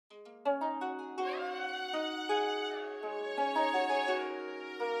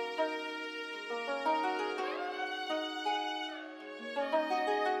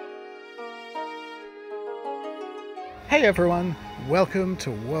Hey everyone, welcome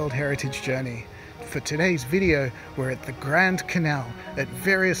to World Heritage Journey. For today's video, we're at the Grand Canal at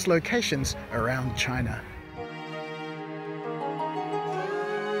various locations around China.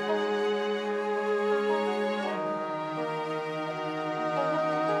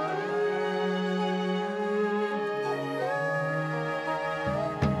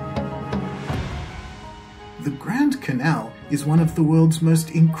 The Grand Canal is one of the world's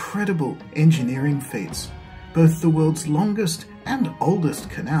most incredible engineering feats. Both the world's longest and oldest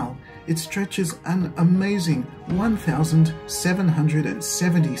canal, it stretches an amazing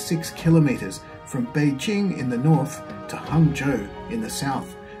 1,776 kilometers from Beijing in the north to Hangzhou in the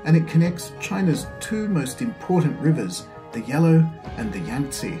south, and it connects China's two most important rivers, the Yellow and the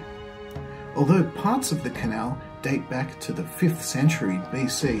Yangtze. Although parts of the canal date back to the 5th century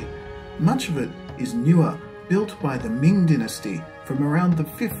BC, much of it is newer, built by the Ming dynasty from around the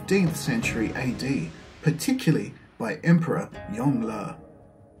 15th century AD, particularly by Emperor Yangtze.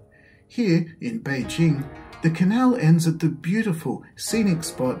 Here in Beijing, the canal ends at the beautiful scenic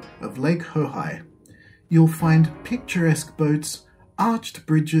spot of Lake Hohai. You'll find picturesque boats, arched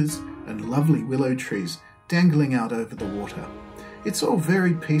bridges, and lovely willow trees dangling out over the water. It's all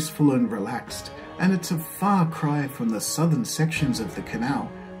very peaceful and relaxed, and it's a far cry from the southern sections of the canal,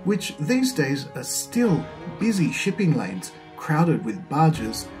 which these days are still busy shipping lanes crowded with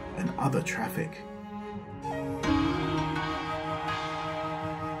barges and other traffic.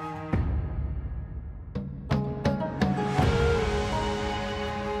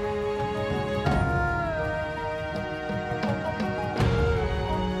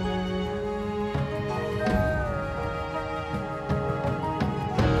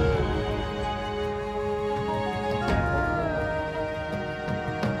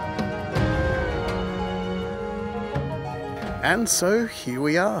 And so here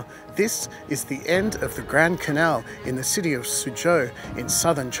we are. This is the end of the Grand Canal in the city of Suzhou in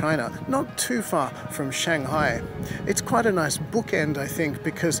southern China, not too far from Shanghai. It's quite a nice bookend, I think,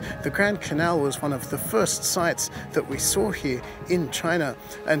 because the Grand Canal was one of the first sites that we saw here in China,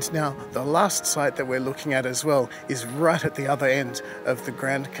 and now the last site that we're looking at as well is right at the other end of the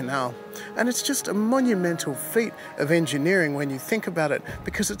Grand Canal. And it's just a monumental feat of engineering when you think about it,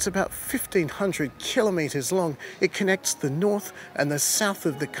 because it's about 1,500 kilometers long. It connects the north and the south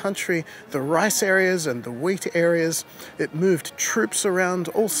of the country, the rice areas and the wheat areas. It moved troops around,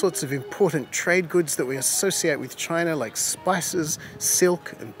 all sorts of important trade goods that we associate with China, like spices,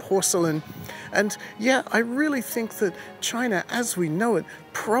 silk and porcelain. And yeah, I really think that China as we know it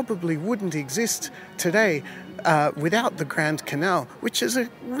probably wouldn't exist today without the Grand Canal, which is a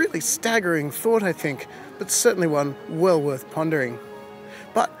really staggering thought, I think, but certainly one well worth pondering.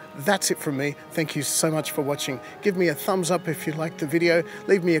 But that's it from me. Thank you so much for watching. Give me a thumbs up if you liked the video.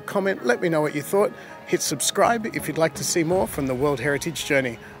 Leave me a comment. Let me know what you thought. Hit subscribe if you'd like to see more from the World Heritage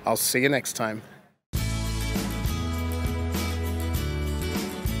Journey. I'll see you next time.